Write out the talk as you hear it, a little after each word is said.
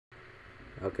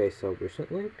Okay, so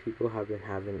recently people have been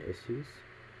having issues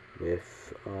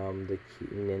with the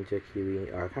Ninja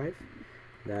Kiwi archive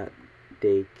that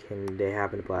they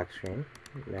have a black screen.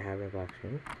 They're having a black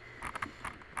screen,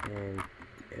 and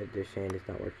they're saying it's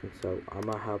not working. So I'm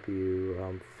gonna help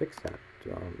you fix that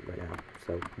right now.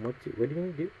 So what you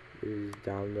need to do is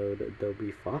download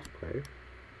Adobe Flash Player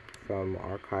from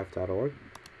archive.org,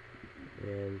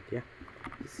 and yeah,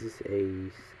 this is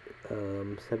a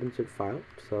 7-zip file.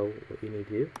 So what you need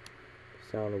to do is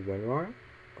download WinRAR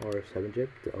or 7-zip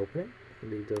to open it.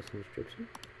 Leave those in the description.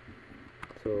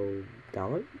 So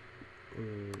download.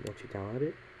 Once you download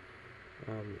it,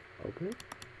 open it.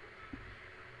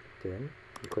 Then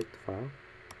you click the file.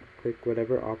 Click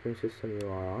whatever operating system you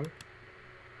are on.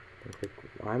 Then click.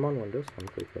 I'm on Windows, so I'm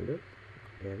gonna click Windows.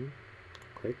 And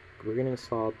click. We're gonna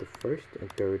install the first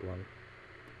and third one.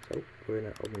 So we're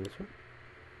gonna open this one.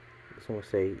 This one will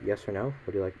say yes or no.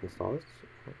 Would you like to install this?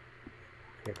 I'm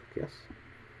gonna click yes.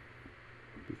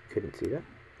 You couldn't see that,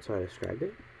 so I described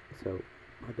it. So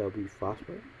Adobe Flash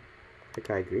Player. Click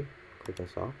I agree. Click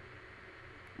install.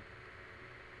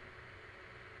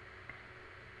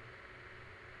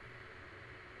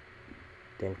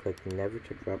 Then click never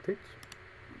check for updates.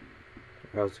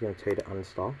 I was going to tell you to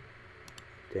uninstall.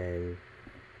 Then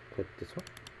click this one.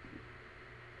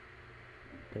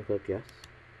 Then click yes.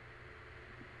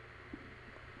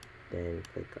 Then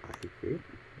click I agree.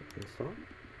 Install.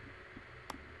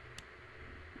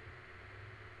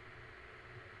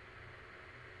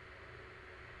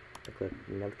 I click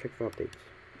never check for updates.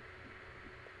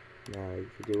 Now you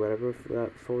can do whatever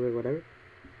folder, whatever.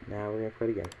 Now we're gonna play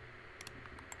it again.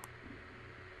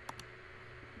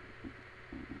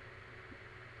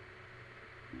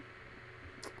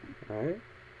 Alright.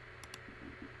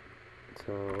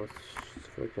 So let's,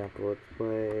 for example, let's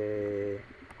play.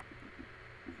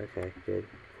 Okay, good,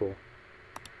 cool.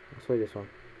 Let's play this one.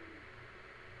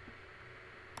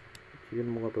 Even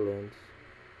more balloons.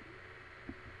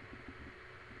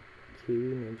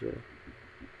 Kiwi Ninja.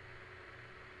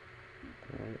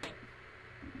 Alright.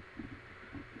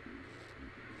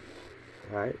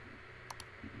 Alright.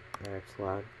 That's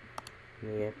loud.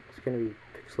 Yeah, it's gonna be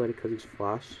pixelated because it's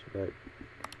Flash, but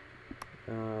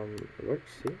it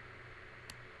works, see?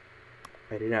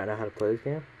 I do not know how to play this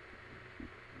game.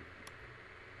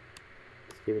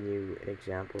 Just giving you an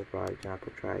example, probably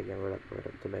example, try again, right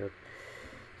up, tomato.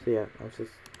 So yeah, I was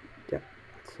just, yeah,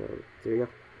 so there you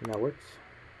go, and that works.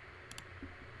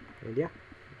 And yeah,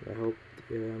 I hope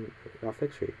I'll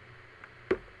fix for you.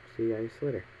 See you guys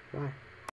later. Bye.